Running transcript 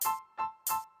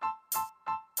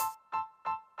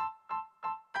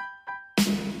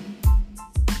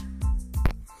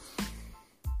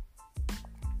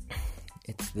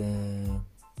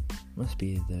must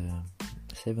be the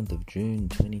 7th of June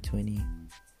 2020,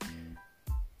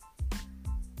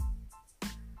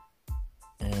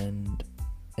 and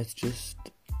it's just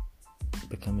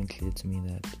becoming clear to me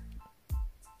that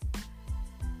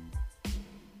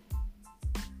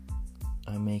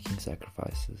I'm making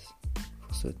sacrifices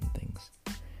for certain things,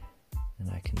 and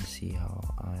I can see how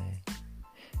I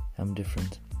am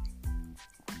different.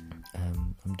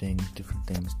 I'm doing different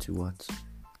things to what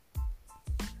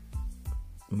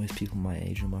most people my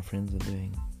age and my friends are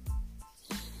doing,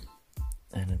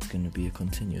 and it's going to be a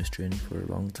continuous journey for a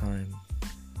long time,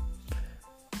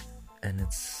 and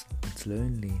it's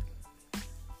lonely.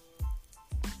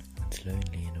 It's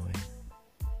lonely in a way,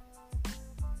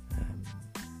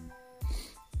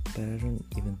 but I don't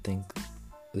even think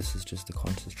this is just a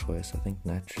conscious choice. I think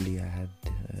naturally I had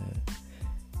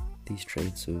these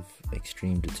traits of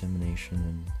extreme determination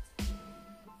and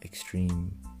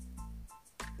extreme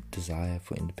desire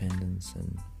for independence,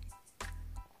 and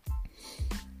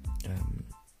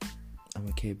I'm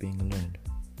okay being alone.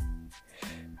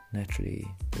 Naturally,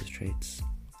 those traits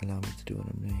allow me to do what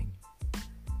I'm doing.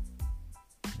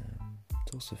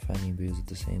 It's also funny because at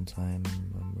the same time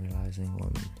I'm realizing, or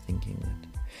I'm thinking that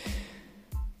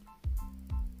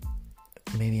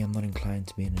maybe I'm not inclined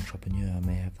to be an entrepreneur. I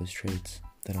may have those traits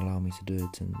that allow me to do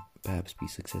it and perhaps be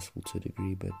successful to a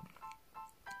degree, but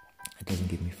it doesn't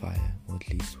give me fire, or at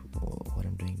least what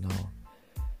I'm doing now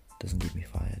doesn't give me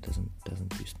fire, doesn't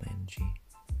boost my energy.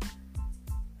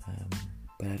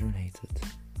 But I don't hate it.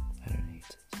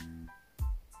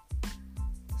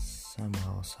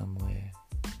 Somehow, somewhere,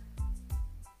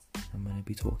 I'm going to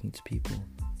be talking to people.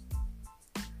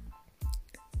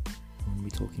 I'm going to be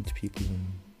talking to people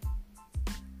and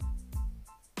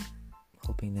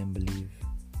helping them believe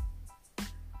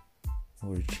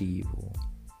or achieve or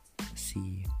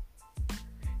see,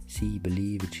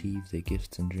 believe, achieve their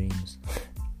gifts and dreams.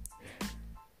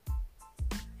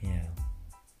 Yeah.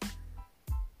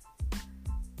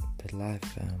 But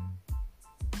life,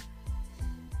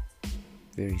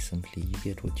 very simply, you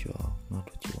get what you are, not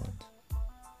what you want.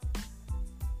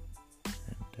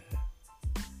 And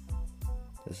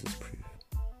this is proof.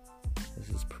 This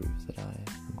is proof that I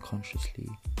am consciously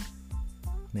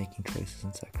making choices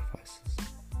and sacrifices.